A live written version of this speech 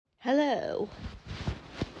Hello,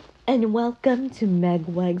 and welcome to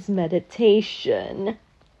Megweg's Meditation.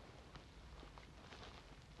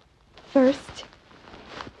 First,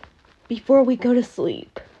 before we go to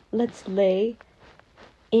sleep, let's lay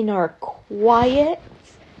in our quiet,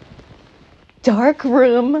 dark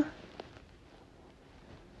room,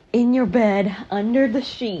 in your bed, under the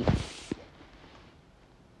sheets.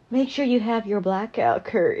 Make sure you have your blackout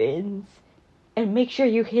curtains. And make sure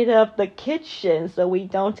you hit up the kitchen so we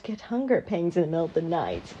don't get hunger pains in the middle of the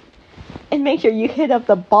night. And make sure you hit up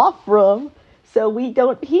the bathroom so we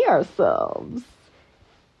don't pee ourselves.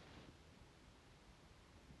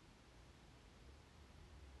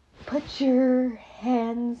 Put your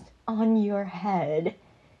hands on your head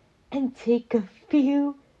and take a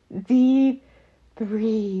few deep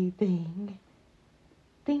breathing.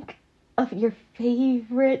 Think of your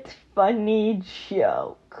favorite funny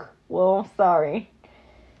joke. Well, sorry.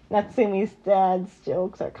 Natsumi's dad's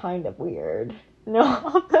jokes are kind of weird.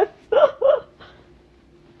 No,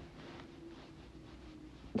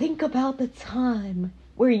 Think about the time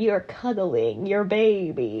where you're cuddling your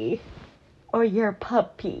baby or your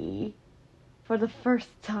puppy for the first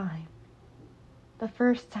time. The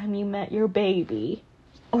first time you met your baby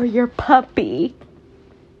or your puppy.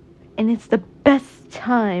 And it's the best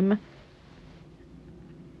time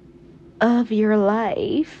of your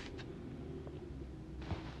life.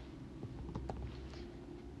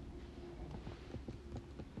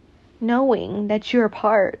 Knowing that you're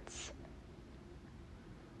parts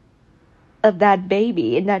of that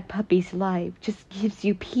baby and that puppy's life just gives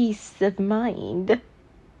you peace of mind.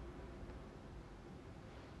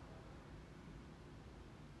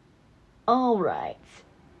 Alright.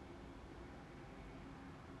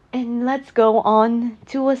 And let's go on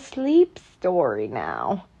to a sleep story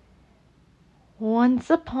now. Once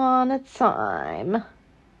upon a time,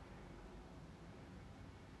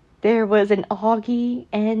 there was an Augie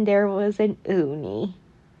and there was an Uni.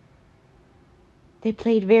 They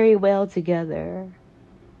played very well together.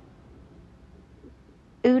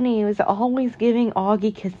 Uni was always giving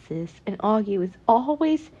Augie kisses, and Augie was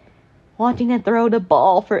always wanting to throw the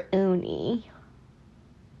ball for Uni.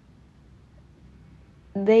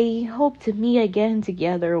 They hope to meet again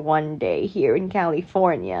together one day here in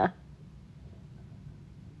California.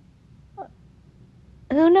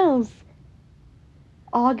 Who knows?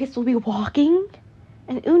 August will be walking,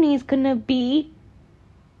 and Uni's gonna be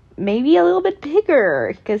maybe a little bit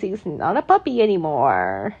bigger, because he's not a puppy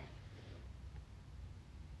anymore.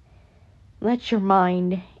 Let your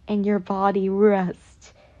mind and your body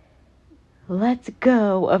rest. Let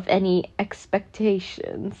go of any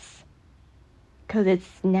expectations, because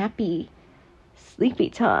it's nappy, sleepy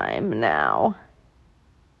time now.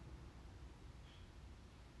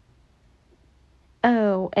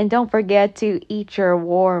 Oh, and don't forget to eat your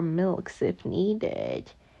warm milks if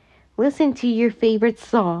needed. Listen to your favorite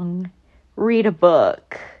song. Read a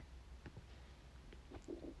book.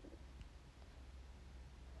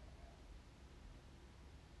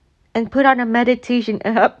 And put on a meditation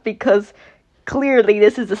app, because clearly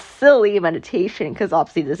this is a silly meditation, because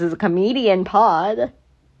obviously this is a comedian pod.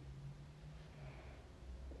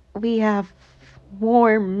 We have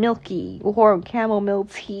warm chamomile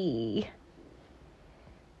tea.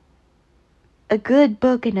 A good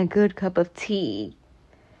book and a good cup of tea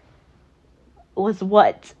was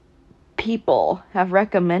what people have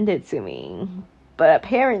recommended to me. But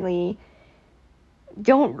apparently,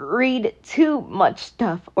 don't read too much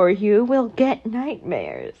stuff or you will get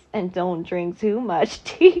nightmares. And don't drink too much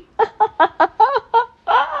tea.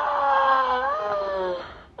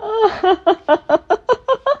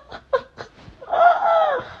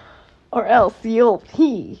 Or else you'll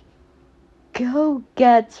pee. Go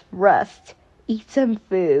get rest. Eat some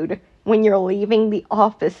food when you're leaving the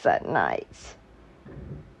office at night.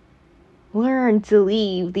 Learn to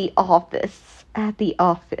leave the office at the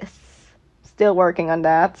office. Still working on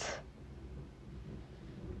that.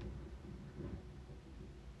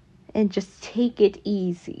 And just take it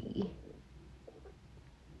easy.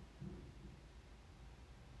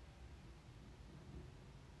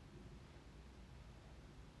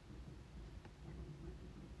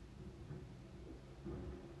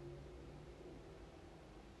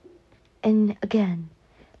 And again,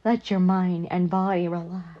 let your mind and body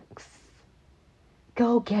relax.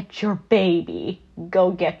 Go get your baby.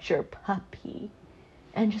 Go get your puppy.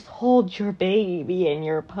 And just hold your baby and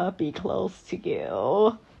your puppy close to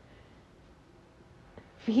you.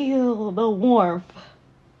 Feel the warmth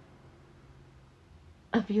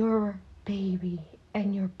of your baby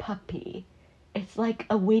and your puppy. It's like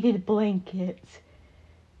a weighted blanket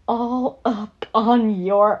all up on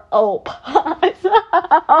your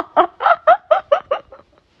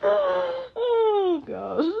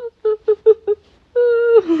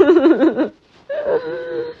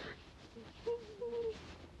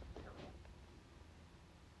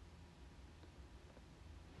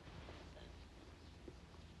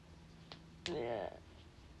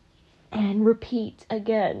and repeat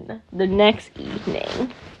again the next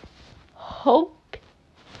evening. Hope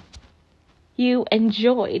you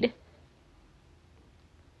enjoyed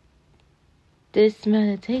this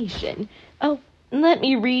meditation. Oh, let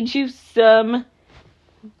me read you some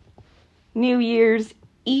New Year's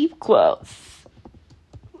Eve quotes.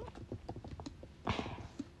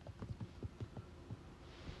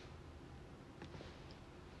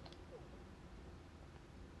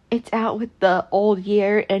 It's out with the old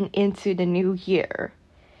year and into the new year.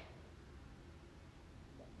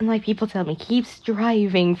 And like people tell me, keep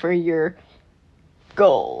striving for your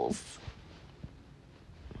goals.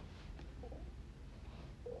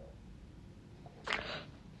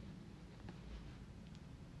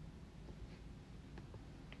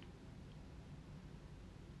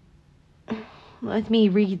 Let me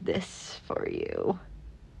read this for you.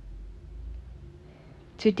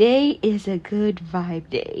 Today is a good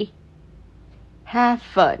vibe day. Have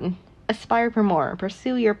fun. Aspire for more.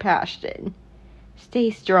 Pursue your passion.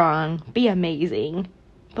 Stay strong. Be amazing.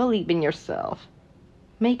 Believe in yourself.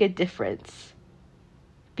 Make a difference.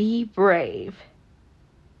 Be brave.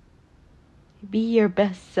 Be your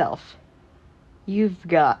best self. You've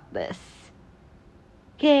got this.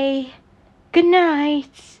 Okay. Good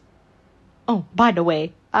night. Oh, by the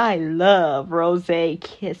way, I love Rose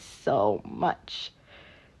Kiss so much.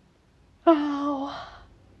 Oh,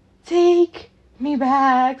 take me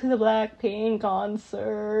back to the Blackpink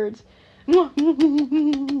concert.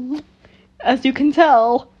 As you can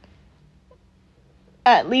tell,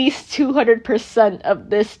 at least 200%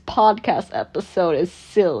 of this podcast episode is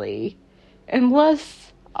silly.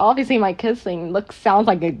 Unless, obviously, my kissing sounds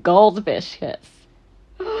like a goldfish kiss.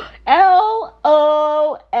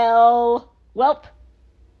 LOL. Welp.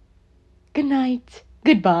 Good night,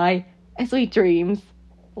 goodbye, and sweet dreams.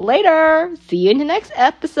 Later. See you in the next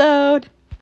episode.